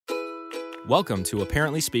Welcome to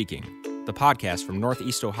Apparently Speaking, the podcast from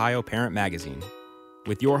Northeast Ohio Parent Magazine,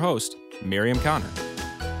 with your host, Miriam Connor.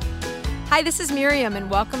 Hi, this is Miriam, and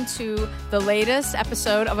welcome to the latest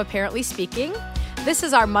episode of Apparently Speaking. This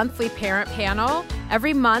is our monthly parent panel.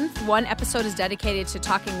 Every month, one episode is dedicated to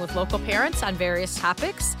talking with local parents on various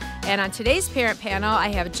topics. And on today's parent panel, I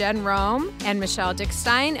have Jen Rome and Michelle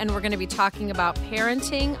Dickstein, and we're going to be talking about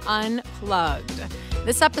Parenting Unplugged.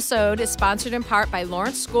 This episode is sponsored in part by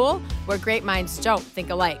Lawrence School, where great minds don't think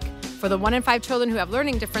alike. For the 1 in 5 children who have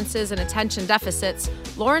learning differences and attention deficits,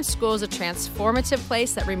 Lawrence School is a transformative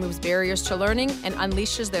place that removes barriers to learning and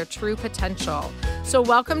unleashes their true potential. So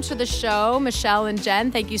welcome to the show, Michelle and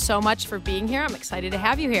Jen. Thank you so much for being here. I'm excited to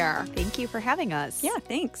have you here. Thank you for having us. Yeah,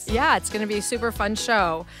 thanks. Yeah, it's going to be a super fun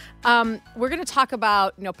show. We're going to talk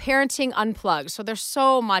about, parenting unplugged. So there's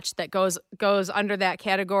so much that goes under that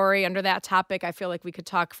category, under that topic. I feel like we could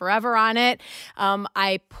talk forever on it.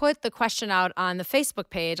 I put the question out on the Facebook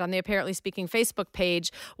page, on the Apparently Speaking Facebook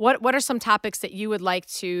page. What are some topics that you would like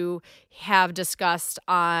to have discussed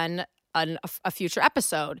on a future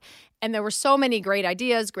episode? And there were so many great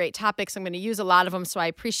ideas, great topics. I'm going to use a lot of them, so I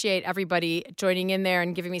appreciate everybody joining in there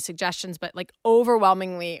and giving me suggestions. But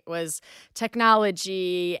overwhelmingly, it was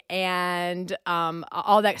technology and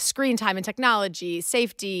all that screen time and technology,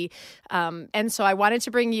 safety. And so I wanted to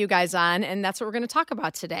bring you guys on, and that's what we're going to talk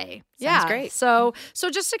about today. Sounds great. So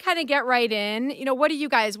just to kind of get right in, what are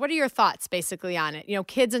your thoughts basically on it?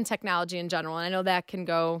 Kids and technology in general. And I know that can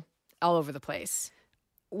go all over the place.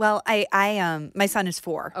 Well, my son is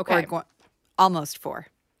 4. Okay. Almost 4.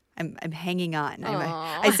 I'm hanging on.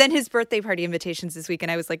 I sent his birthday party invitations this week, and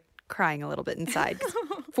I was crying a little bit inside.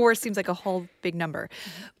 4 seems like a whole big number.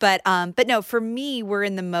 But no, for me, we're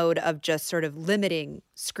in the mode of just sort of limiting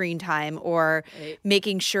screen time or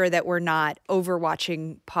making sure that we're not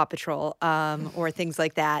overwatching Paw Patrol or things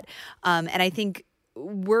like that. And I think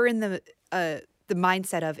we're in the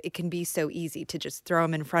mindset of it can be so easy to just throw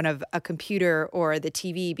him in front of a computer or the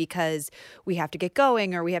TV because we have to get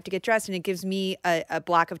going or we have to get dressed, and it gives me a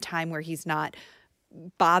block of time where he's not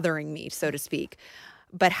bothering me, so to speak.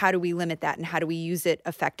 But how do we limit that, and how do we use it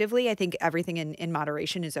effectively? I think everything in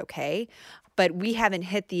moderation is okay, but we haven't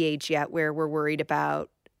hit the age yet where we're worried about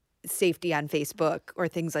safety on Facebook or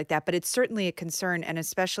things like that. But it's certainly a concern, and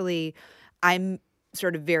especially I'm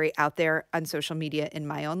sort of very out there on social media in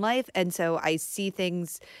my own life. And so I see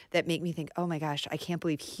things that make me think, oh my gosh, I can't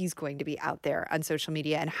believe he's going to be out there on social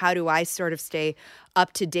media. And how do I sort of stay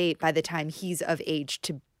up to date by the time he's of age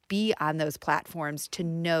to be on those platforms, to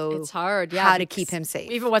know it's hard, how to keep him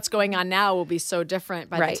safe. Even what's going on now will be so different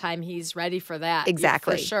by the time he's ready for that.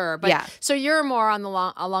 Exactly. For sure. But so you're more on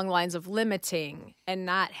along the lines of limiting and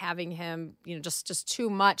not having him, just too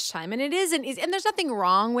much time. And it isn't easy. And there's nothing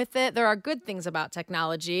wrong with it. There are good things about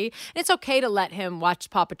technology. And it's okay to let him watch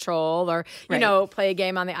Paw Patrol or, play a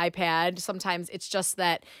game on the iPad. Sometimes it's just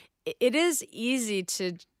that it is easy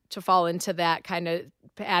to fall into that kind of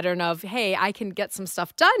pattern of, hey, I can get some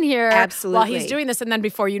stuff done here while he's doing this. And then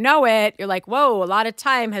before you know it, you're like, whoa, a lot of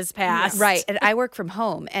time has passed. Right. And I work from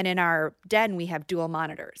home, and in our den, we have dual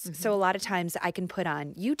monitors. Mm-hmm. So a lot of times I can put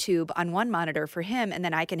on YouTube on one monitor for him, and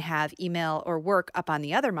then I can have email or work up on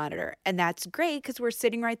the other monitor. And that's great because we're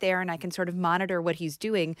sitting right there and I can sort of monitor what he's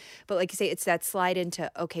doing. But like you say, it's that slide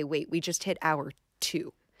into, okay, wait, we just hit hour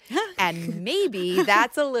 2. And maybe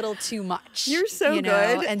that's a little too much. You're so good.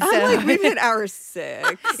 And so we've hit hour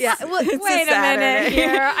 6. Yeah. Well, wait a minute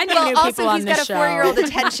here. I need new people on this show. Also, he's got a 4-year-old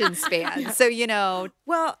attention span. So,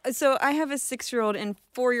 Well, so I have a 6-year-old and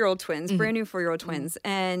 4-year-old twins, brand new 4-year-old twins.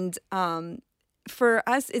 And for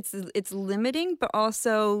us, it's limiting, but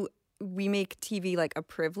also we make TV like a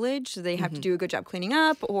privilege. So they have to do a good job cleaning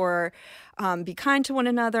up or be kind to one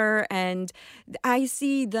another. And I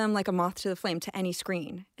see them like a moth to the flame to any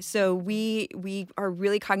screen. So we are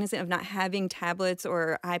really cognizant of not having tablets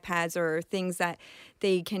or iPads or things that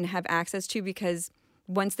they can have access to, because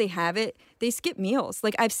once they have it, they skip meals.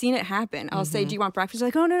 Like, I've seen it happen. I'll say, do you want breakfast? They're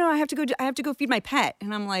like, oh, no, I have to go feed my pet.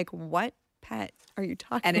 And I'm like, what pet are you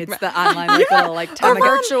talking about? And it's the online little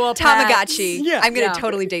virtual Tamagotchi. Yeah. I'm going to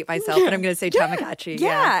totally date myself, but I'm going to say Tamagotchi.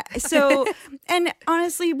 Yeah. So, and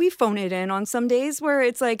honestly, we phone it in on some days where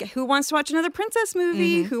it's like, who wants to watch another princess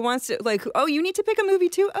movie? Who wants to, oh, you need to pick a movie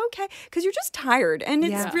too? Okay. Because you're just tired and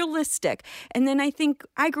it's realistic. And then I think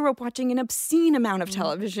I grew up watching an obscene amount of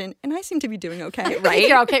television, and I seem to be doing okay. Right?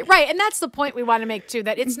 You're okay. Right. And that's the point we want to make too,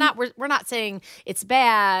 that it's not, we're not saying it's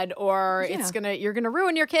bad or you're going to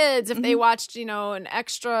ruin your kids if they watch watched, an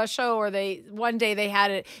extra show, or one day they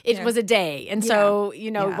had it was a day. And so,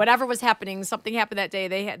 whatever was happening, something happened that day,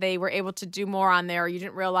 they were able to do more on there. You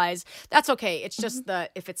didn't realize. That's okay. It's just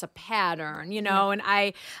if it's a pattern, and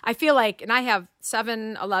I feel like, and I have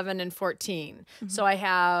 7, 11, and 14. So I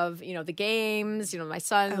have, the games, my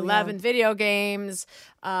son, 11 video games.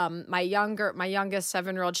 My youngest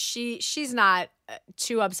 7-year-old, she's not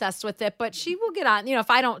too obsessed with it, but she will get on, if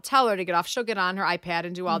I don't tell her to get off, she'll get on her iPad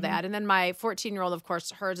and do all that. And then my 14-year-old, of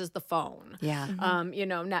course, hers is the phone. Yeah.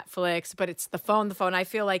 Netflix, but it's the phone. I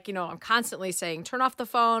feel like, I'm constantly saying, turn off the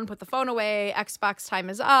phone, put the phone away, Xbox time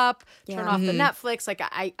is up, turn off the Netflix. Like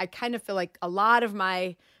I kind of feel like a lot of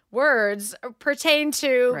my words pertain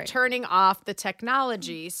to turning off the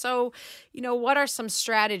technology. So, what are some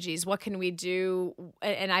strategies? What can we do?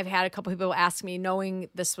 And I've had a couple people ask me, knowing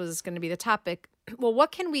this was going to be the topic, well,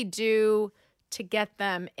 what can we do to get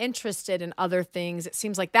them interested in other things? It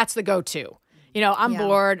seems like that's the go-to. I'm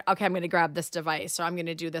bored. Okay, I'm going to grab this device, or I'm going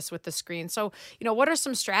to do this with the screen. So, what are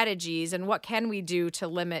some strategies, and what can we do to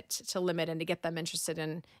limit and to get them interested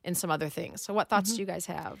in some other things? So what thoughts do you guys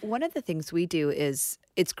have? One of the things we do is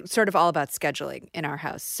it's sort of all about scheduling in our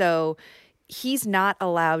house. So he's not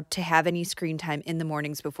allowed to have any screen time in the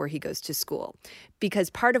mornings before he goes to school, because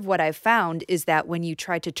part of what I've found is that when you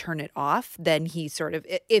try to turn it off, then he sort of,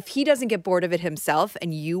 if he doesn't get bored of it himself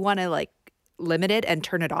and you want to limit it and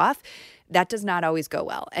turn it off, that does not always go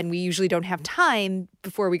well. And we usually don't have time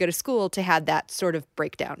before we go to school to have that sort of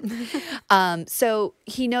breakdown. So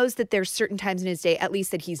he knows that there's certain times in his day, at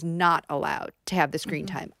least, that he's not allowed to have the screen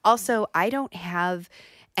time. Also, I don't have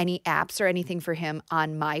any apps or anything for him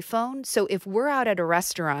on my phone. So if we're out at a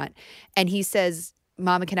restaurant and he says,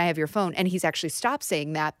 Mama, can I have your phone? And he's actually stopped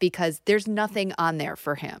saying that because there's nothing on there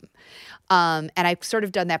for him. And I've sort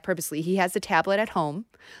of done that purposely. He has a tablet at home.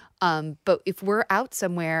 But if we're out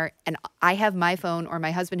somewhere and I have my phone or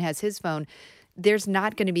my husband has his phone, there's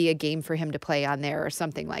not going to be a game for him to play on there or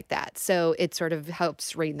something like that. So it sort of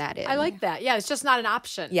helps rein that in. I like that. Yeah, it's just not an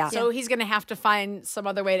option. Yeah. So he's going to have to find some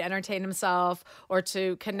other way to entertain himself or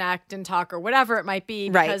to connect and talk or whatever it might be,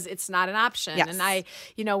 because it's not an option. Yes. And I,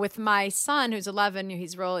 with my son who's 11,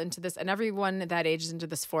 he's real into this, and everyone at that age is into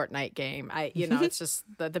this Fortnite game. It's just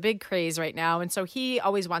the big craze right now. And so he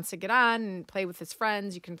always wants to get on and play with his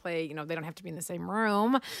friends. You can play, they don't have to be in the same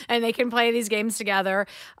room, and they can play these games together.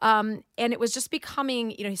 And it was just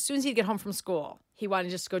becoming, as soon as he'd get home from school, he wanted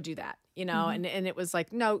to just go do that, and it was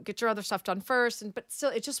like, no, get your other stuff done first. But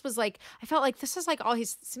still, it just was like, I felt like this is like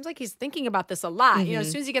seems like he's thinking about this a lot,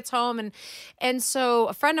 as soon as he gets home. And so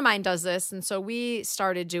a friend of mine does this. And so we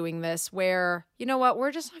started doing this where,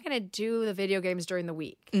 we're just not going to do the video games during the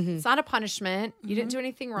week. It's not a punishment. You didn't do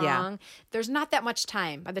anything wrong. Yeah. There's not that much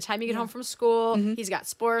time. By the time you get home from school, he's got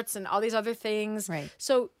sports and all these other things. Right.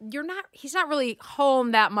 So he's not really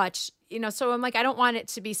home that much. So I'm like, I don't want it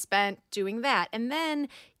to be spent doing that. And then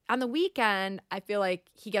on the weekend, I feel like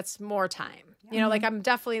he gets more time. Like I'm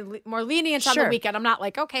definitely more lenient on the weekend. I'm not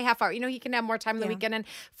like, okay, half hour. He can have more time on the weekend. And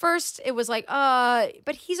first it was like,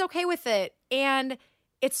 but he's okay with it. And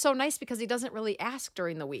it's so nice because he doesn't really ask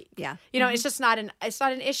during the week. Yeah. It's just not an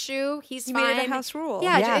issue. He's fine. Made it a house rule.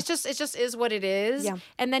 Yeah. It just is what it is. Yeah.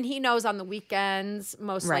 And then he knows on the weekends,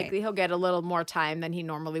 most likely he'll get a little more time than he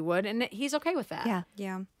normally would. And he's okay with that. Yeah.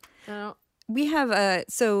 Yeah. We have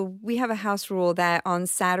a house rule that on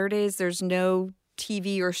Saturdays there's no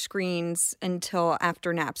TV or screens until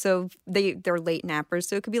after nap. So they're late nappers.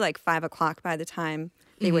 So it could be like 5 o'clock by the time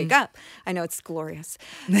they wake up. I know, it's glorious.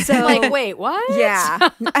 So like, wait, what? Yeah.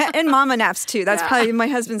 And mama naps too. That's probably, my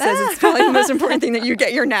husband says it's probably the most important thing, that you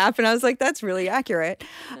get your nap. And I was like, that's really accurate.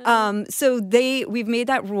 So we've made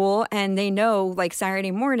that rule, and they know, like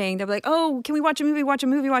Saturday morning, they're like, oh, can we watch a movie?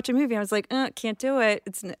 I was like, can't do it.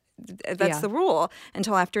 That's the rule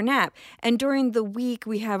until after nap. And during the week,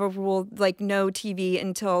 we have a rule like no TV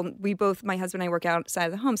until my husband and I work outside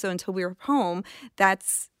of the home. So until we're home,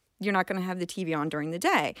 you're not going to have the TV on during the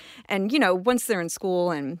day. And, once they're in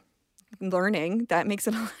school and learning, that makes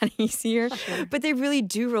it a lot easier. Sure. But they really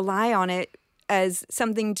do rely on it as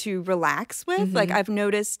something to relax with. Like I've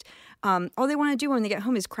noticed all they want to do when they get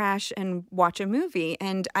home is crash and watch a movie.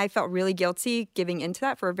 And I felt really guilty giving into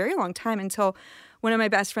that for a very long time, until one of my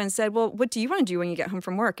best friends said, well, what do you want to do when you get home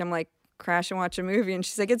from work? I'm like, crash and watch a movie. And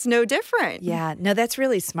she's like, it's no different. Yeah, no, that's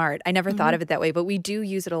really smart. I never thought of it that way, but we do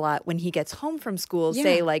use it a lot when he gets home from school,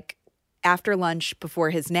 say like after lunch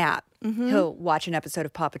before his nap. He'll watch an episode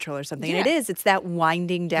of Paw Patrol or something. And it's that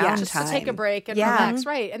winding down just time. To take a break and relax.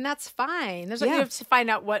 Right. And that's fine. You have to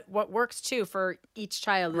find out what works too for each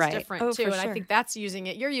child is different too. And I think that's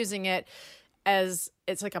you're using it as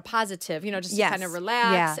it's like a positive, you know, just Yes. to kind of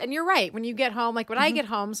relax. Yeah. And you're right. When you get home, like when I get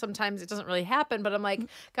home, sometimes it doesn't really happen, but I'm like,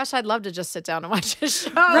 gosh, I'd love to just sit down and watch a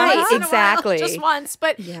show. Right, once in a while, exactly. just once.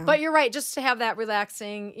 But Yeah. but you're right, just to have that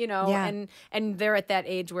relaxing, you know, Yeah. and they're at that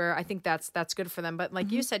age where I think that's good for them. But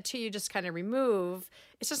like you said too, you just kind of remove.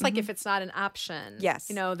 It's just like if it's not an option, Yes.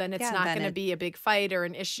 you know, then it's Yeah, not then going to it- be a big fight or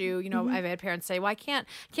an issue. You know, I've had parents say, "Well, I can't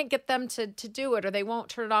get them to do it, or they won't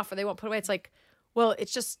turn it off, or they won't put it away." It's like, well,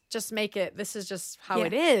 it's just make it. This is just how Yeah.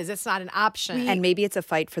 it is. It's not an option. And maybe it's a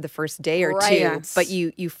fight for the first day or Right. two, Yes. but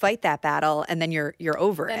you fight that battle and then you're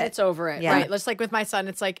over and it. it's over it, Yeah. right? Just like with my son,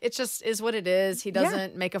 it's like it just is what it is. He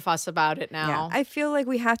doesn't make a fuss about it now. I feel like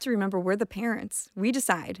we have to remember we're the parents. We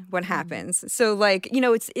decide what happens. So like, you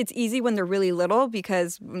know, it's easy when they're really little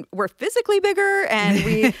because we're physically bigger and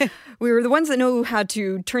we were the ones that know how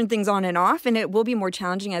to turn things on and off, and it will be more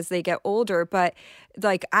challenging as they get older. But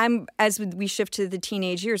like as we shift to the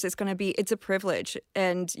teenage years, it's a privilege,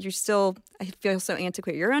 and I feel so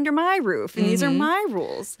antiquated. You're under my roof and these are my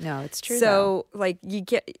rules. No, it's true. So like you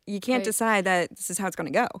can't Right. decide that this is how it's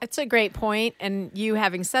going to go. It's a great point, and you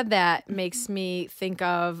having said that makes me think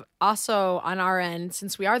of also on our end,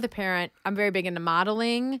 since we are the parent, I'm very big into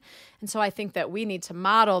modeling, and so I think that we need to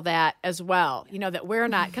model that as well. You know, that we're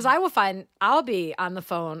not, because I will find I'll be on the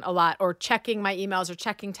phone a lot or checking my emails or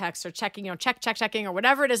checking texts or checking, you know, checking or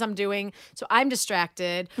whatever it is I'm doing, so I'm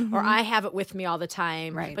distracted or I have it with me all the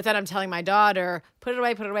time. Right. But then I'm telling my daughter, put it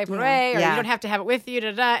away, or Yeah. you don't have to have it with you,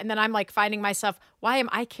 and then I'm like finding myself, why am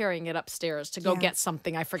I carrying it upstairs to go get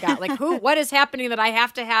something I forgot? Like what is happening that I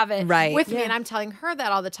have to have it Right. with me? And I'm telling her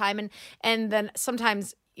that all the time. And then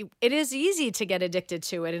sometimes it is easy to get addicted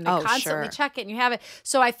to it and to constantly sure. check it and you have it.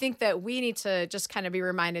 So I think that we need to just kind of be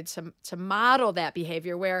reminded to model that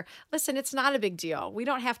behavior where, listen, it's not a big deal. We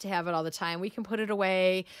don't have to have it all the time. We can put it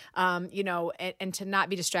away, you know, and to not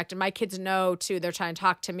be distracted. My kids know too, they're trying to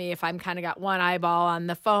talk to me if I'm kind of got one eyeball on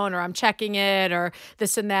the phone or I'm checking it or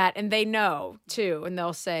this and that. And they know too. And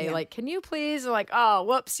they'll say like, can you please? Or like, oh,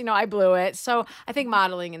 whoops, you know, I blew it. So I think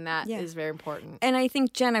modeling in that is very important. And I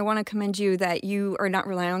think, Jen, I want to commend you that you are not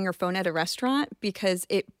relying on your phone at a restaurant, because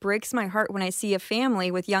it breaks my heart when I see a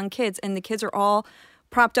family with young kids and the kids are all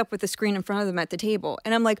propped up with a screen in front of them at the table.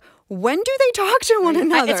 And I'm like, when do they talk to one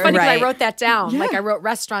another? It's funny because Right. I wrote that down. Like I wrote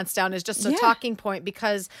restaurants down as just a talking point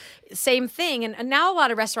because same thing. And now a lot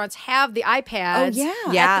of restaurants have the iPads. yeah.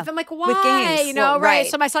 Yeah. I'm like, why? With games. You know, Well, right. right.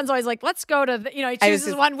 So my son's always like, let's go to, he was chooses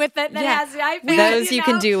just- one with it that has the iPad. Those you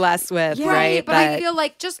can know? do less with, Yeah. right? But I feel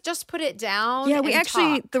like just put it down. Yeah, we and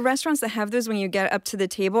actually, talk. the restaurants that have those, when you get up to the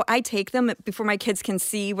table, I take them before my kids can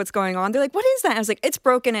see what's going on. They're like, what is that? I was like, it's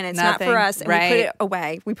broken and it's not Nothing. for us. And we put Right. it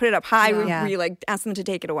away. We put it up high. Yeah. We like ask them to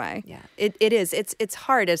take it away. Yeah, it is. It's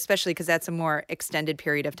hard, especially because that's a more extended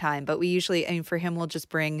period of time. But we usually, I mean, for him, we'll just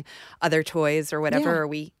bring other toys or whatever, Yeah. or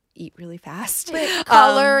we eat really fast.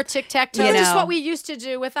 Color, tic-tac-toe, you just know. what we used to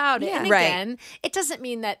do without it. Yeah. And Right. again, it doesn't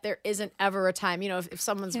mean that there isn't ever a time, you know, if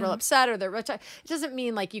someone's real upset or they're real it doesn't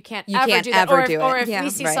mean like you can't ever can't do that. ever or if, do it. or if Yeah. we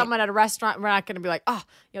see Right. someone at a restaurant, we're not going to be like, oh,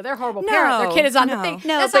 you know, they're a horrible parent. Their kid is on the no. thing.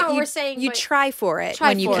 No, That's but not what you, we're saying. you but try for it try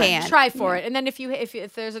when you for it. can. Try for it. And then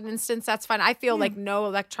if there's an instance, that's fine. I feel like no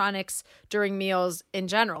electronics during meals in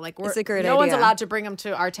general. Like It's a great no one's idea. allowed to bring them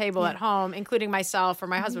to our table at home, including myself or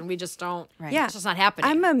my husband. We just don't. Right. Yeah. It's just not happening.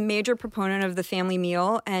 I'm a major proponent of the family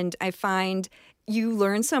meal, and I find you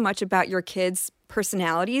learn so much about your kids'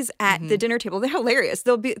 personalities at the dinner table. They're hilarious.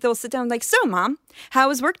 They'll sit down like, so Mom, how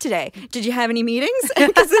was work today? Did you have any meetings?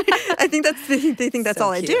 Because I think they think that's So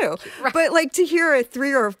all cute. I do. But like to hear a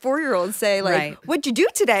 3 or a 4-year-old say like, Right. what'd you do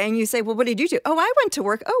today? And you say, well, what did you do? Oh, I went to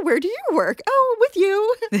work. Oh, where do you work? Oh, with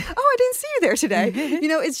you. Oh, I didn't see you there today. You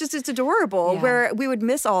know, it's adorable Yeah. where we would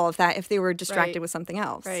miss all of that if they were distracted Right. with something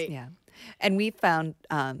else. Right. Yeah. And we found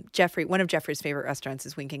Jeffrey. One of Jeffrey's favorite restaurants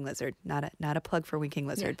is Winking Lizard. Not a plug for Winking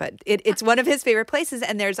Lizard, but it's one of his favorite places.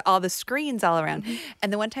 And there's all the screens all around.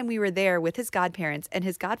 And the one time we were there with his godparents, and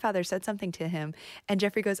his godfather said something to him, and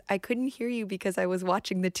Jeffrey goes, "I couldn't hear you because I was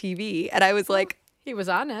watching the TV." And I was like, He was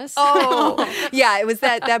honest. oh, yeah, it was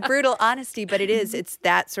that brutal honesty, but it's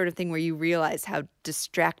that sort of thing where you realize how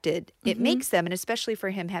distracted it makes them, and especially for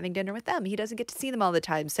him having dinner with them. He doesn't get to see them all the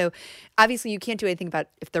time. So obviously you can't do anything about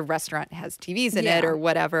if the restaurant has TVs in it or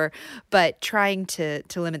whatever, but trying to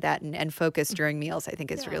limit that and focus during meals, I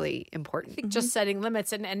think is really important. I think just setting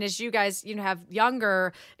limits and as you guys have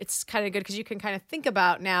younger, it's kind of good because you can kind of think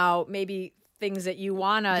about now maybe things that you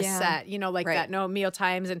want to set, like Right. that no meal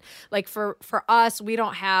times. And like for us, we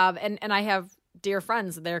don't have, and I have dear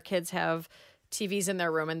friends, their kids have TVs in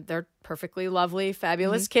their room and they're perfectly lovely,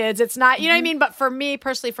 fabulous kids. It's not, you know what I mean? But for me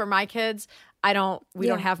personally, for my kids, we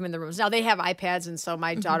don't have them in the rooms. Now they have iPads, and so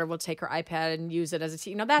my daughter will take her iPad and use it as a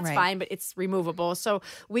that's Right. fine, but it's removable. So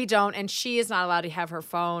we don't, and she is not allowed to have her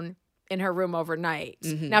phone in her room overnight.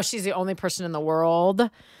 Now she's the only person in the world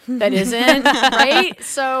that isn't, right?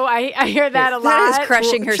 So I hear that a lot. That is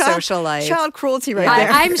crushing her social life. Child cruelty right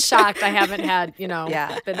there. I'm shocked I haven't had,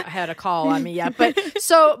 had a call on me yet.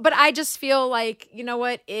 But I just feel like, you know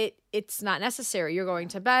what, it's not necessary. You're going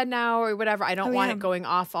to bed now or whatever. I don't want it going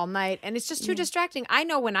off all night. And it's just too distracting. I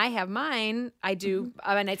know when I have mine, I do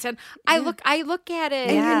a night stand. I look at it.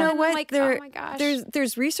 And you know and what? I'm like, oh my gosh.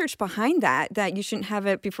 There's research behind that you shouldn't have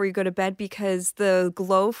it before you go to bed because the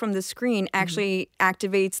glow from the screen actually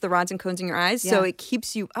activates the rods and cones in your eyes, so it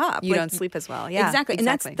keeps you up. You don't sleep as well. Yeah, exactly. And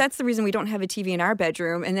that's the reason we don't have a TV in our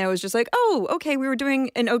bedroom. And I was just like, oh, okay, we were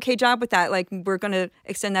doing an okay job with that. Like, we're going to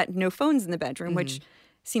extend that no phones in the bedroom, which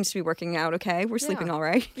seems to be working out okay. We're sleeping all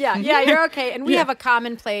right. Yeah, you're okay. And we have a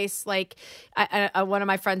common place. Like, one of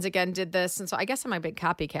my friends again did this, and so I guess I'm a big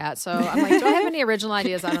copycat. So I'm like, do I have any original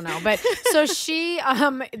ideas? I don't know. But so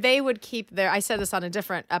they would keep I said this on a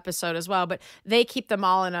different episode as well, but they keep them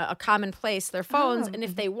all in a common place, their phones, and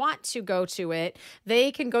if they want to go to it,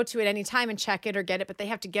 they can go to it anytime and check it or get it, but they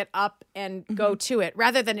have to get up and go to it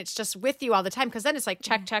rather than it's just with you all the time, because then it's like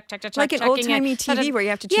check, like an old-timey TV where you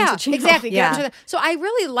have to change the channel. Exactly. Yeah. So I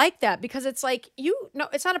really like that because it's like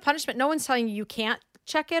it's not a punishment. No one's telling you can't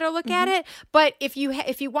check it or look at it, but if you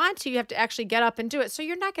want to, you have to actually get up and do it. So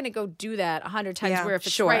you're not going to go do that 100 times. Where if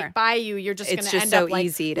it's right by you, you're just going to end up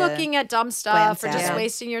like looking at dumb stuff or just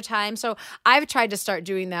wasting your time. So I've tried to start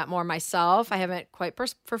doing that more myself. I haven't quite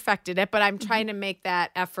perfected it, but I'm trying to make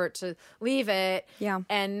that effort to leave it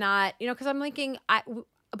and not, because I'm thinking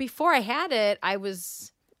before I had it, I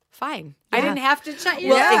was fine. I didn't have to check.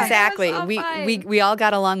 Well, exactly. We all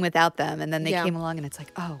got along without them, and then they came along, and it's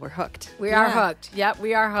like, oh, we're hooked. We are hooked. Yep,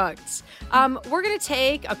 we are hooked. We're going to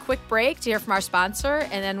take a quick break to hear from our sponsor,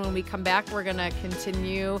 and then when we come back, we're going to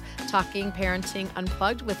continue talking Parenting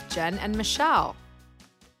Unplugged with Jen and Michelle.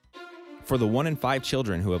 For the 1 in 5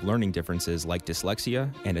 children who have learning differences like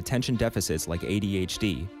dyslexia and attention deficits like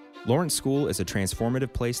ADHD, Lawrence School is a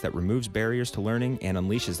transformative place that removes barriers to learning and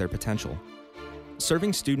unleashes their potential.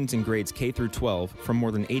 Serving students in grades K through 12 from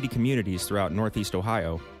more than 80 communities throughout Northeast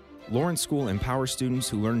Ohio, Lawrence School empowers students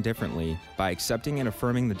who learn differently by accepting and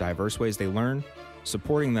affirming the diverse ways they learn,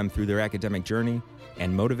 supporting them through their academic journey,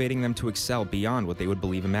 and motivating them to excel beyond what they would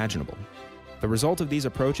believe imaginable. The result of these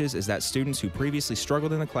approaches is that students who previously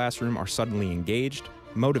struggled in the classroom are suddenly engaged,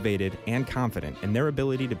 motivated, and confident in their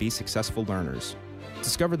ability to be successful learners.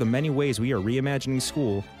 Discover the many ways we are reimagining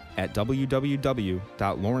school at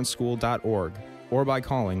www.lawrenceschool.org or by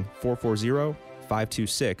calling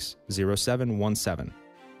 440-526-0717.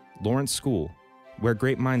 Lawrence School, where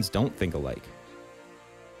great minds don't think alike.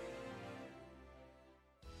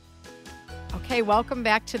 Okay, welcome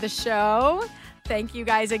back to the show. Thank you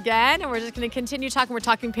guys again. And we're just going to continue talking. We're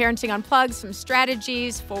talking Parenting Unplugged, some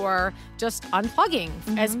strategies for just unplugging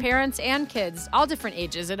as parents and kids, all different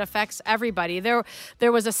ages. It affects everybody. There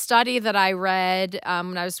was a study that I read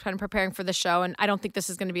when I was kind of preparing for the show, and I don't think this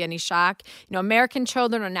is going to be any shock. American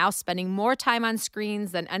children are now spending more time on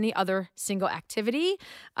screens than any other single activity.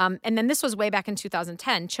 And then this was way back in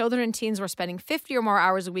 2010. Children and teens were spending 50 or more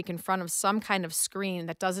hours a week in front of some kind of screen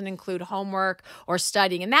that doesn't include homework or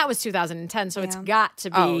studying. And that was 2010. So it's got to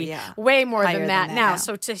be way more than that now.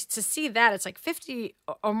 So to see that, it's like 50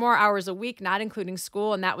 or more hours a week, not including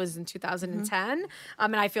school. And that was in 2010.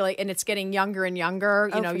 And I feel like, and it's getting younger and younger,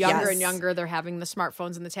 younger and younger. They're having the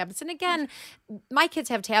smartphones and the tablets. And again, my kids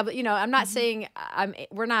have tablets. I'm not saying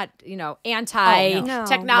we're not,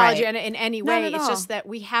 anti-technology in any way. It's just that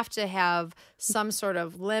we have to have some sort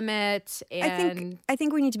of limit. And I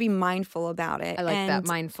think we need to be mindful about it. I like that,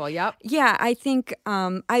 mindful. Yep. Yeah, I think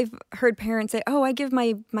I've heard parents say, "Oh, I give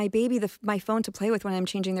my baby my phone to play with when I'm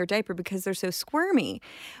changing their diaper because they're so squirmy."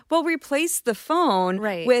 Well, replace the phone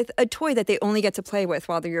with a toy that they only get to play with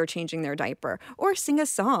while you're changing their diaper, or sing a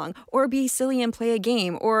song, or be silly and play a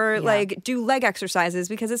game, or like do leg exercises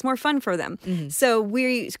because it's more fun for them. So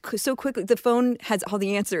so quickly, the phone has all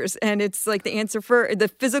the answers, and it's like the answer for the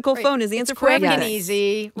physical phone is the answer for everything. Quick and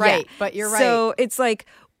easy, right? Yeah. But you're right. So it's like,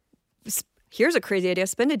 here's a crazy idea: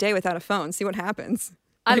 spend a day without a phone, see what happens.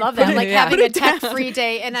 I love that. Like having a tech-free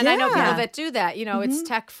day. And then I know people that do that. It's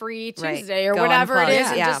tech-free Tuesday or whatever it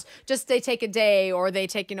is. And just they take a day or they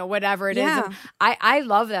take, whatever it is. And I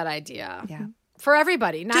love that idea. Yeah. for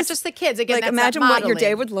everybody, not just the kids. Again, Like, that's imagine that what your modeling.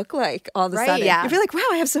 day would look like all of a Right. sudden. Yeah. You'd be like, wow,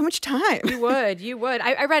 I have so much time. You would.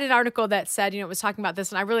 I read an article that said, it was talking about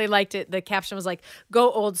this, and I really liked it. The caption was like,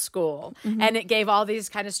 "Go old school," and it gave all these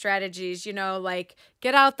kind of strategies, like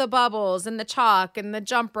get out the bubbles and the chalk and the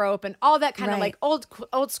jump rope and all that kind of Right. like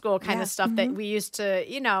old school kind of stuff that we used to,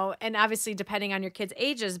 and obviously depending on your kids'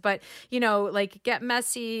 ages, but like get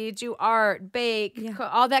messy, do art, bake,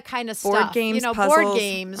 all that kind of Board stuff. games, board puzzles.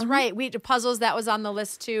 games, right? We puzzles, that was on the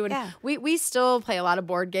list too, and Yeah. we still play a lot of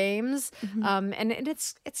board games, and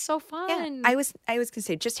it's so fun. Yeah, I was gonna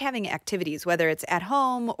say, just having activities, whether it's at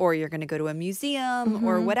home or you're gonna go to a museum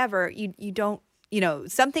or whatever, you don't,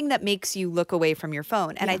 something that makes you look away from your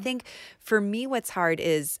phone. And I think for me, what's hard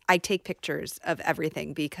is I take pictures of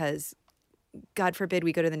everything because God forbid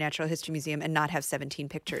we go to the Natural History Museum and not have 17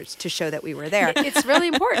 pictures to show that we were there. It's really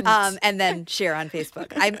important. And then share on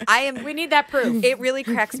Facebook. I am. We need that proof. It really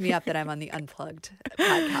cracks me up that I'm on the Unplugged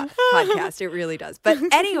podcast. It really does. But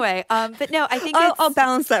anyway, but no, I think I'll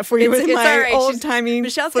balance that for you with it's all my right. old timey.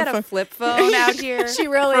 Michelle's got a flip phone out here. She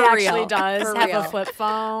really For actually real. does For have real. a flip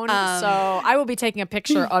phone. So I will be taking a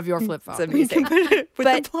picture of your flip phone. It's amazing. with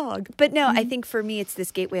but the plug. But no, I think for me, it's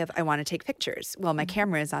this gateway of I want to take pictures. Well, my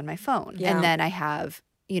camera is on my phone. Yeah. And then I have,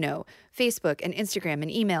 Facebook and Instagram and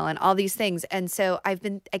email and all these things. And so I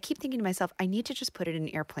keep thinking to myself, I need to just put it in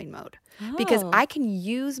airplane mode because I can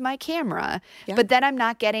use my camera, but then I'm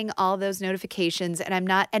not getting all those notifications and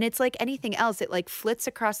it's like anything else. It like flits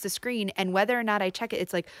across the screen, and whether or not I check it,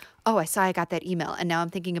 it's like, oh, I got that email. And now I'm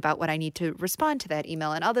thinking about what I need to respond to that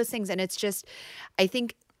email and all those things. And it's just, I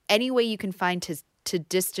think any way you can find to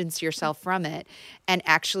distance yourself from it and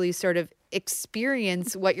actually sort of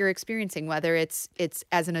experience what you're experiencing, whether it's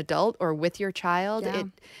as an adult or with your child. Yeah.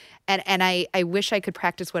 And I wish I could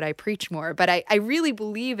practice what I preach more, but I really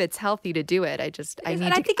believe it's healthy to do it. I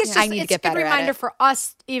think it's I need to it's get a good better reminder at it. for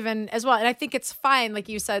us even as well. And I think it's fine, like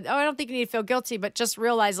you said. Oh, I don't think you need to feel guilty, but just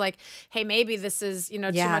realize, like, hey, maybe this is too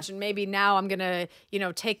much, and maybe now I'm gonna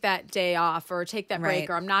take that day off or take that break, Right.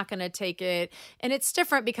 or I'm not gonna take it. And it's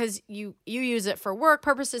different because you use it for work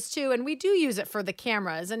purposes too, and we do use it for the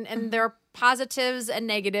cameras, and there are positives and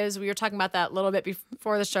negatives. We were talking about that a little bit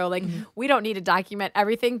before the show. Like, we don't need to document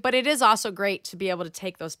everything, but it is also great to be able to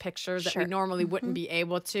take those pictures that we normally wouldn't be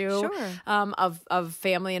able to, of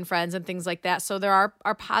family and friends and things like that. So there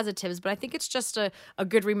are positives, but I think it's just a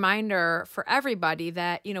good reminder for everybody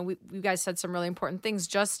that, you guys said some really important things.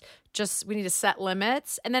 Just we need to set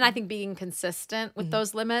limits, and then I think being consistent with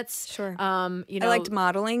those limits. Sure. I I liked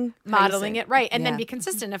modeling it, right, and then Yeah. be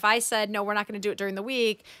consistent. If I said no, we're not going to do it during the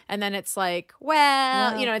week, and then it's like,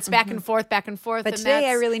 it's back and forth, But and today I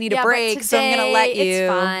that's- really need a but break, so I'm gonna let today you.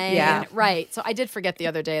 It's fine, Yeah. right. So I did forget the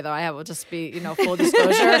other day, though. I will just be, full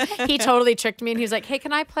disclosure. He totally tricked me, and he was like, "Hey,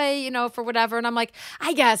 can I play, for whatever?" And I'm like,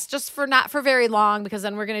 "I guess, just for not for very long, because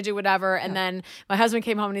then we're going to do whatever." And then my husband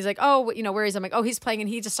came home, and he's like, "Oh, where is he?" I'm like, "Oh, he's playing," and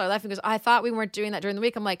he just started laughing because I thought we weren't doing that during the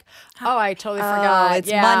week. I'm like, "Oh, I totally forgot. it's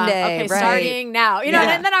Yeah. Monday, Okay, right. starting now."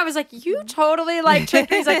 Yeah. And then I was like, "You totally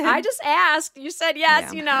tricked me." He's like, "I just asked. You said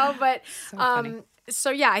yes, but funny.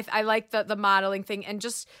 so yeah, I like the modeling thing, and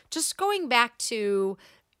just going back to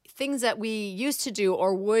things that we used to do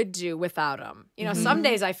or would do without them. Some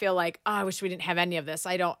days I feel like, oh, I wish we didn't have any of this.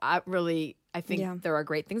 I think there are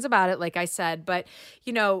great things about it, like I said, but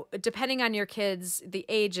depending on your kids, the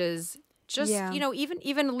ages, just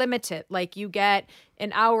even limit it. Like, you get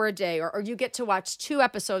an hour a day, or you get to watch 2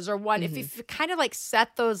 episodes or one. If you kind of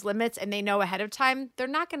set those limits and they know ahead of time, they're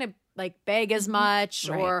not going to beg as much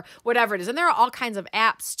or whatever it is. And there are all kinds of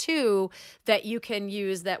apps too that you can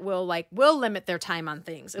use that will limit their time on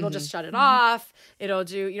things. It'll just shut it off. It'll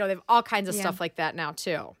do, they have all kinds of stuff like that now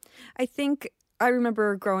too. I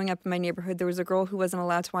remember growing up in my neighborhood, there was a girl who wasn't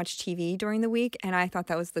allowed to watch TV during the week, and I thought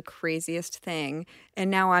that was the craziest thing. And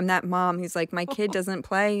now I'm that mom who's like, my kid doesn't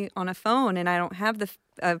play on a phone, and I don't have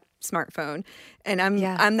a smartphone, and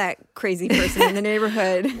I'm that crazy person in the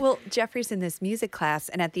neighborhood. Well, Jeffrey's in this music class,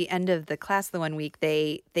 and at the end of the class the one week,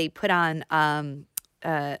 they put on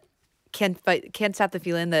Can't Stop the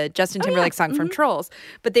Feeling, the Justin Timberlake song from Trolls.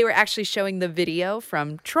 But they were actually showing the video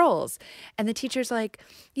from Trolls. And the teacher's like,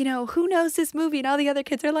 who knows this movie? And all the other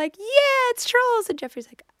kids are like, yeah, it's Trolls. And Jeffrey's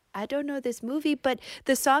like, I don't know this movie, but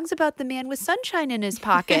the song's about the man with sunshine in his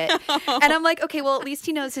pocket. And I'm like, okay, well, at least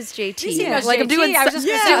he knows his JT. He knows like JT. I'm doing I was just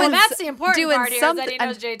gonna say, well, that's the important doing part here is that he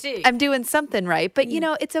knows JT. I'm doing something right. But, you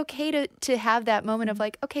know, it's okay to have that moment of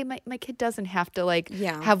like, okay, my kid doesn't have to like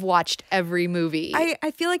have watched every movie.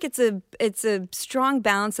 I feel like it's a strong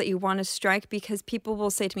balance that you want to strike, because people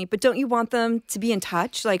will say to me, but don't you want them to be in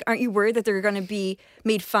touch? Like, aren't you worried that they're going to be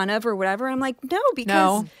made fun of or whatever? I'm like, no,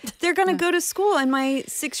 because they're going to go to school, and my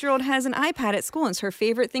 6-year-old has an iPad at school, and it's her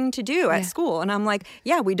favorite thing to do at school. And I'm like,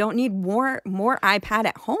 yeah, we don't need more iPad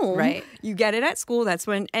at home. Right. You get it at school. That's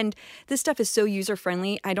when, and this stuff is so user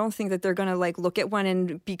friendly. I don't think that they're going to like look at one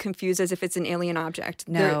and be confused as if it's an alien object.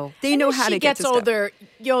 No. They know how to get to stuff. As she gets older,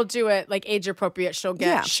 you'll do it like age appropriate. She'll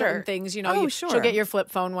get certain things, you know, she'll get your flip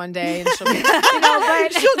phone one day and she'll get, you know,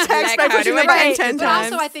 but she'll text by pushing the button 10 but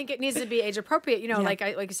times. also I think it needs to be age appropriate. You know, like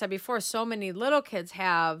you said before, so many little kids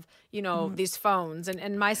have, you know, these phones,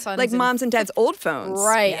 and my son's like moms and dad's old phones,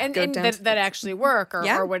 right? And that actually work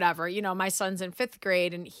or whatever. You know, my son's in 5th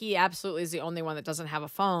grade, and he absolutely is the only one that doesn't have a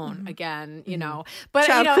phone. Again, you know, but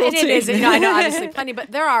Child you know, cruelty. and it is. You know, I know obviously plenty,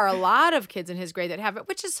 but there are a lot of kids in his grade that have it,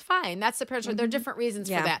 which is fine. That's the parents. There are different reasons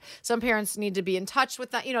for that. Some parents need to be in touch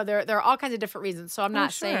with that. You know, there are all kinds of different reasons. So I'm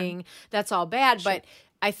not saying that's all bad, but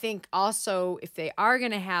I think also if they are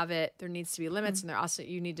going to have it, there needs to be limits, and there also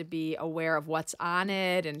you need to be aware of what's on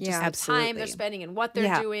it and just the time they're spending and what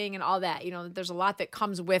they're doing and all that. You know, there's a lot that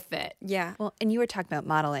comes with it. Yeah. Well, and you were talking about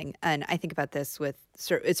modeling, and I think about this with,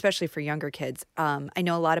 especially for younger kids. I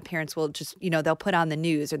know a lot of parents will just, you know, they'll put on the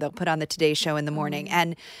news or they'll put on the Today Show in the morning,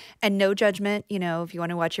 and no judgment, you know, if you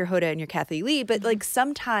want to watch your Hoda and your Kathy Lee, but like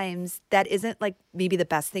sometimes that isn't like maybe the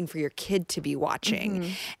best thing for your kid to be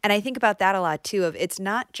watching. And I think about that a lot too, of it's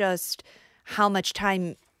not just how much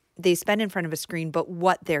time they spend in front of a screen, but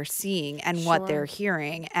what they're seeing and what they're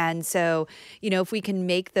hearing. And so, you know, if we can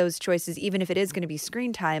make those choices, even if it is going to be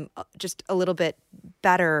screen time, just a little bit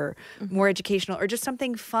better, more educational, or just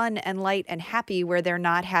something fun and light and happy where they're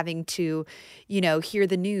not having to, you know, hear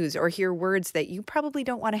the news or hear words that you probably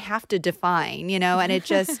don't want to have to define, you know, and it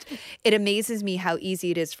just, it amazes me how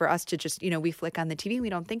easy it is for us to just, you know, we flick on the TV, we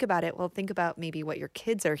don't think about it. Well, think about maybe what your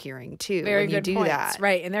kids are hearing too. Very when good you do points, that.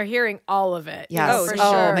 right? And they're hearing all of it. Yes. Oh, for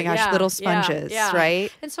oh sure. my gosh, little sponges,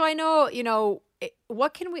 right? And so I know, you know,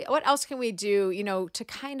 what else can we do, you know, to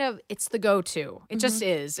kind of, it's the go-to. It just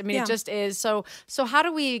is. I mean, it just is. So how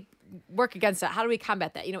do we work against that? How do we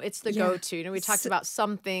combat that? You know, it's the go-to. You know, we talked about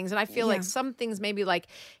some things, and I feel like some things maybe like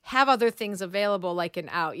have other things available, like an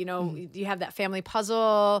out. You know, you have that family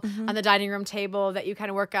puzzle on the dining room table that you kind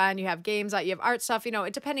of work on. You have games out, you have art stuff, you know,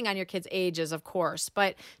 depending on your kids' ages, of course,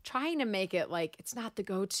 but trying to make it like it's not the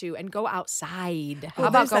go-to, and go outside. How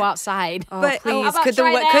about go outside? Oh, But- please, How about could the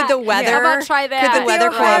try that? the weather How about try that? Could the weather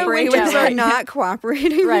There are cooperate with winters it? are not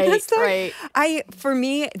cooperating Right, with us stuff. right. For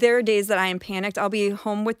me, there are days that I am panicked. I'll be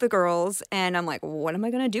home with the girls, and I'm like, what am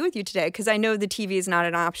I going to do with you today? Because I know the TV is not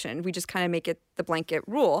an option. We just kind of make it the blanket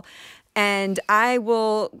rule. And I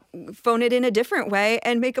will phone it in a different way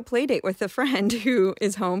and make a play date with a friend who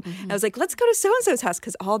is home. I was like, let's go to so-and-so's house,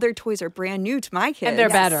 because all their toys are brand new to my kids. And they're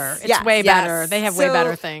better. It's way better. They have way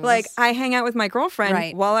better things. Like, I hang out with my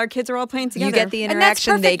girlfriend while our kids are all playing together. You get the And that's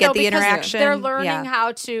interaction, perfect, they get though, the because interaction. They're learning Yeah.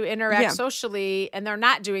 how to interact Yeah. socially, and they're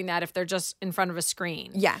not doing that if they're just in front of a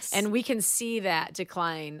screen. Yes. And we can see that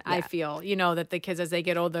decline, I feel, you know, that the kids, as they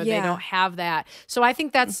get older, they Yeah. don't have that. So I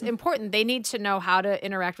think that's important. They need to know how to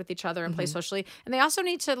interact with each other and play socially. And they also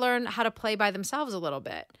need to learn how to play by themselves a little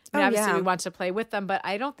bit. I mean, obviously, we want to play with them, but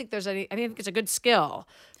I don't think there's any, I think it's a good skill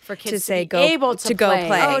for kids to say be go- able to go play.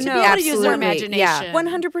 play. Oh, to no. be able to use their Absolutely. imagination. Yeah.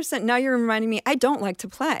 100%. Now you're reminding me, I don't like to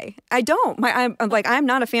play. I don't. I'm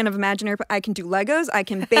not a fan of imaginary. I can do Legos. I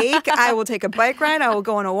can bake. I will take a bike ride. I will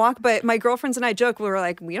go on a walk. But my girlfriends and I joke, we were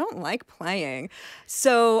like, we don't like playing.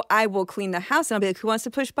 So I will clean the house, and I'll be like, who wants to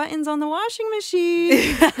push buttons on the washing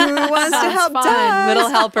machine? Who wants to help fun. dust? Little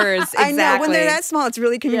helpers, exactly. I know. When they're that small, it's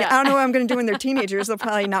really convenient. Yeah. I don't know what I'm going to do when they're teenagers. They'll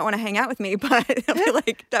probably not want to hang out with me, but they'll be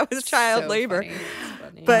like, that was child labor.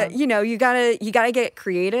 But you know, you gotta get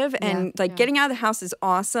creative, and getting out of the house is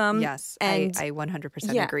awesome. Yes, and I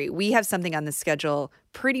 100% agree. We have something on the schedule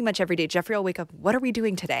pretty much every day. Jeffrey will wake up, what are we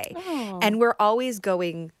doing today? And we're always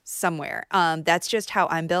going somewhere. That's just how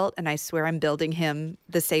I'm built, and I swear I'm building him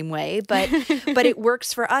the same way. But but it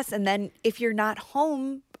works for us. And then if you're not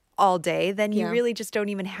home all day, then you really just don't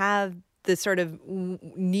even have the sort of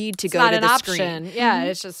need to It's go not to an the option. screen. Yeah,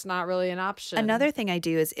 it's just not really an option. Another thing I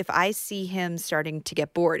do is if I see him starting to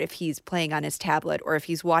get bored, if he's playing on his tablet or if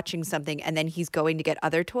he's watching something and then he's going to get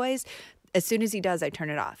other toys, as soon as he does, I turn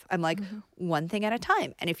it off. I'm like, one thing at a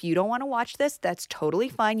time. And if you don't want to watch this, that's totally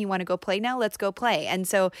fine. You want to go play now? Let's go play. And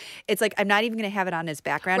so it's like, I'm not even going to have it on as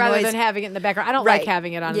background Rather noise. than having it in the background. I don't like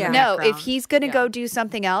having it on in the No, background. if he's going to go do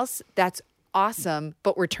something else, that's awesome.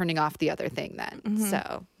 But we're turning off the other thing then.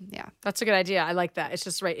 So, yeah. That's a good idea. I like that. It's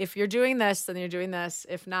just right. If you're doing this, then you're doing this.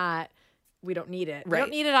 If not, we don't need it. We don't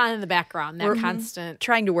need it on in the background, that constant.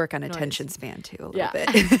 Trying to work on attention span too a little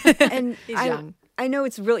bit. And I know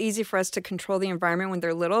it's real easy for us to control the environment when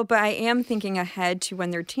they're little, but I am thinking ahead to when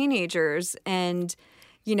they're teenagers and,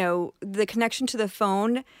 you know, the connection to the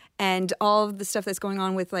phone and all of the stuff that's going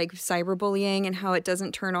on with like cyberbullying and how it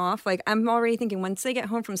doesn't turn off. Like I'm already thinking once they get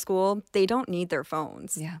home from school, they don't need their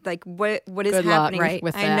phones. Yeah. Like what is Good happening luck, right,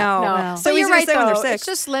 with I that. know. No. So But you're easy to right say when they're though. 6. It's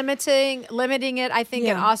just limiting it, I think,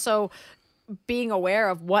 and also being aware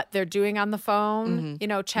of what they're doing on the phone, you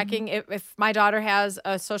know, checking if my daughter has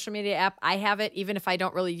a social media app, I have it, even if I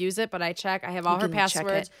don't really use it, but I check. I have all her can check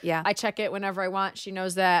passwords. it. Yeah. I check it whenever I want. She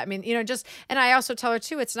knows that. I mean, you know, and I also tell her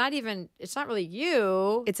too, it's not really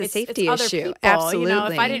you. It's a safety other issue. people. Absolutely. You know,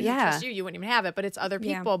 if I didn't Yeah. trust you wouldn't even have it, but it's other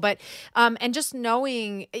people. But, and just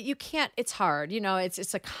knowing you can't, it's hard, you know,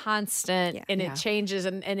 it's a constant and it changes.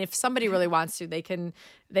 And if somebody really wants to, they can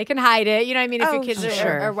hide it. You know what I mean? If your kids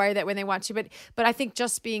are wired that when they want to. But I think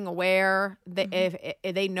just being aware that if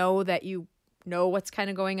they know that you know what's kind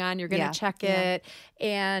of going on, you're going to check it,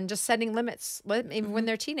 and just setting limits even when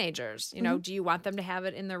they're teenagers. You know, do you want them to have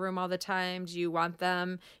it in their room all the time? Do you want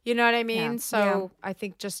them, you know what I mean? So I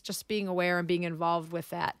think just being aware and being involved with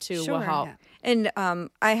that too will help. Yeah. And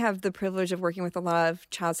I have the privilege of working with a lot of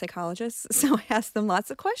child psychologists, so I ask them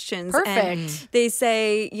lots of questions. Perfect. And they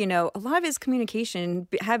say, you know, a lot of it is communication,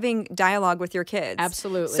 having dialogue with your kids.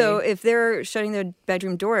 Absolutely. So if they're shutting their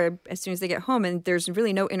bedroom door as soon as they get home and there's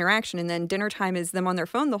really no interaction, and then dinner time is them on their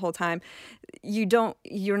phone the whole time,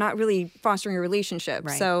 you're not really fostering a relationship.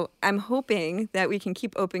 Right. So I'm hoping that we can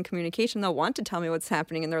keep open communication. They'll want to tell me what's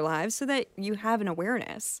happening in their lives so that you have an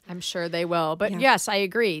awareness. I'm sure they will. But yes, I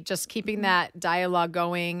agree. Just keeping that dialogue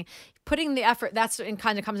going, putting the effort, and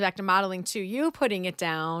kind of comes back to modeling too. You putting it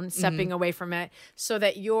down, stepping away from it so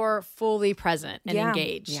that you're fully present and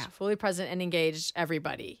engaged. Yeah. Fully present and engaged,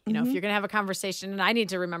 everybody. You know, if you're going to have a conversation, and I need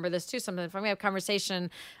to remember this too, sometimes if I'm going to have a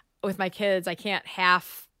conversation with my kids, I can't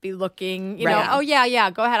half be looking, you know, oh yeah,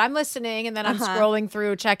 go ahead. I'm listening. And then I'm scrolling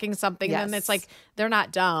through, checking something. And then it's like, they're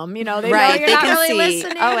not dumb. You know, they know you're not really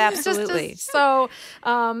listening. Oh, absolutely. So,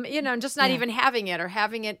 you know, just not even having it, or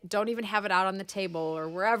having it, don't even have it out on the table or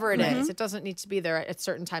wherever it is. It doesn't need to be there at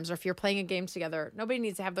certain times. Or if you're playing a game together, nobody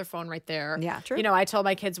needs to have their phone right there. Yeah, true. You know, I told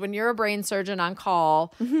my kids, when you're a brain surgeon on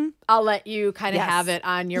call, I'll let you kind of have it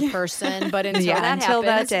on your person. But until that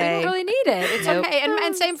happens, they don't really need it. It's okay.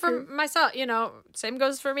 And same for myself, you know, same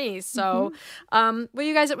goes for me. So, well,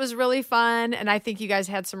 you guys, it was really fun. And I think you guys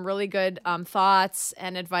had some really good thoughts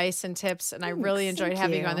and advice and tips. And I really enjoyed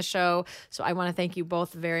having you on the show. So I want to thank you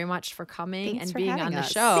both very much for coming and being on the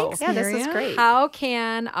show. Thanks, yeah, this was great. How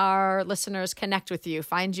can our listeners connect with you,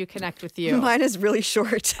 connect with you? Mine is really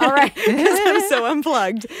short. All right. Because I'm so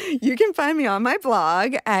unplugged. You can find me on my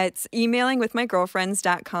blog at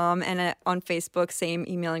emailingwithmygirlfriends.com and on Facebook, same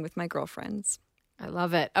Emailing with My Girlfriends. I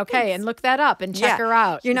love it. Okay, and look that up and check her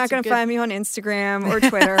out. You're not going to find me on Instagram or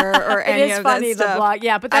Twitter or any of that stuff. It is funny, the blog.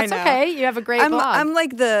 Yeah, but that's okay. You have a great blog. I'm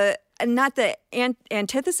like not the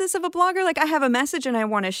antithesis of a blogger. Like I have a message and I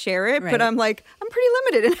want to share it, but I'm pretty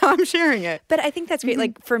limited in how I'm sharing it. But I think that's great.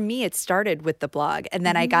 Like for me, it started with the blog, and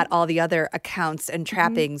then I got all the other accounts and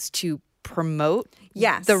trappings to promote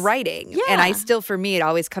the writing. And I still, for me, it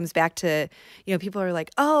always comes back to, you know, people are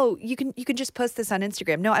like, oh, you can just post this on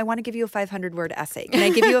Instagram. No, I want to give you a 500-word essay. Can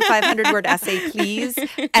I give you a 500-word essay, please?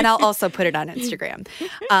 And I'll also put it on Instagram.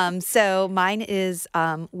 So mine is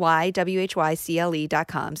whycle.com.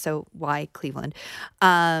 So why Cleveland.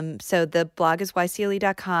 So the blog is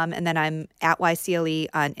ycle.com. And then I'm at ycle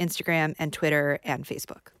on Instagram and Twitter and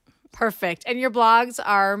Facebook. Perfect. And your blogs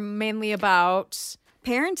are mainly about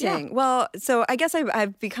parenting. Yeah. Well, so I guess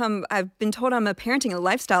I've been told I'm a parenting and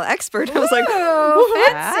lifestyle expert. I was like,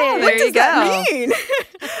 fancy. What does that mean?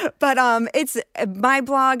 But my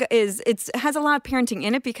blog has a lot of parenting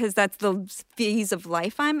in it because that's the phase of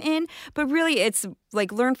life I'm in. But really, it's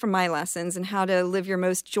like learn from my lessons and how to live your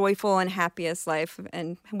most joyful and happiest life.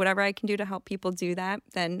 And whatever I can do to help people do that,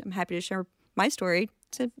 then I'm happy to share my story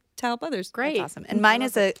to help others. Great. That's awesome. And mine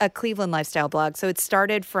is a Cleveland lifestyle blog. So it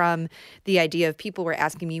started from the idea of people were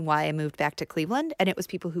asking me why I moved back to Cleveland, and it was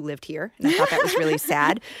people who lived here. And I thought that was really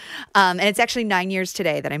sad. And it's actually 9 years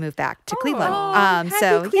today that I moved back to Cleveland.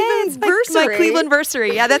 So Cleveland's my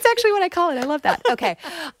Cleveland-versary. Yeah, that's actually what I call it. I love that. Okay.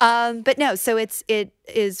 But no, so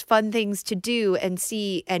is fun things to do and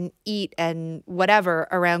see and eat and whatever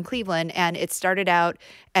around Cleveland. And it started out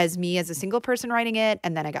as me as a single person writing it,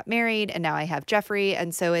 and then I got married, and now I have Jeffrey.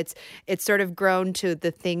 And so it's sort of grown to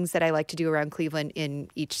the things that I like to do around Cleveland in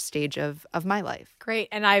each stage of my life. Great.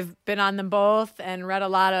 And I've been on them both and read a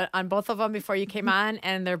lot on both of them before you came on,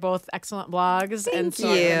 and they're both excellent blogs. And so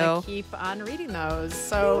I'm going to keep on reading those.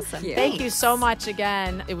 So Awesome. thank you so much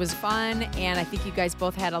again. It was fun, and I think you guys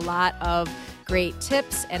both had a lot of great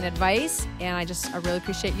tips and advice, and I really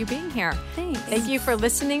appreciate you being here. Thanks. Thank you for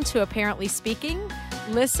listening to Apparently Speaking.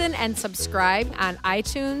 Listen and subscribe on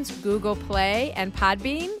iTunes, Google Play, and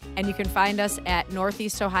Podbean. And you can find us at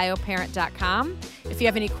northeastohioparent.com. If you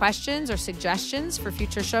have any questions or suggestions for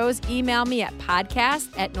future shows, email me at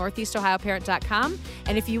podcast@northeastohioparent.com.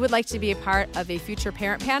 And if you would like to be a part of a future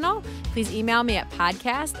parent panel, please email me at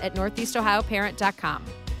podcast@northeastohioparent.com.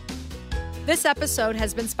 This episode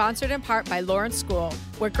has been sponsored in part by Lawrence School,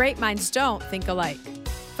 where great minds don't think alike.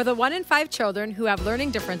 For the 1 in 5 children who have learning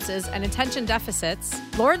differences and attention deficits,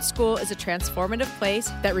 Lawrence School is a transformative place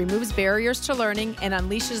that removes barriers to learning and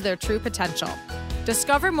unleashes their true potential.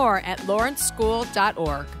 Discover more at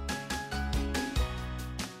lawrenceschool.org.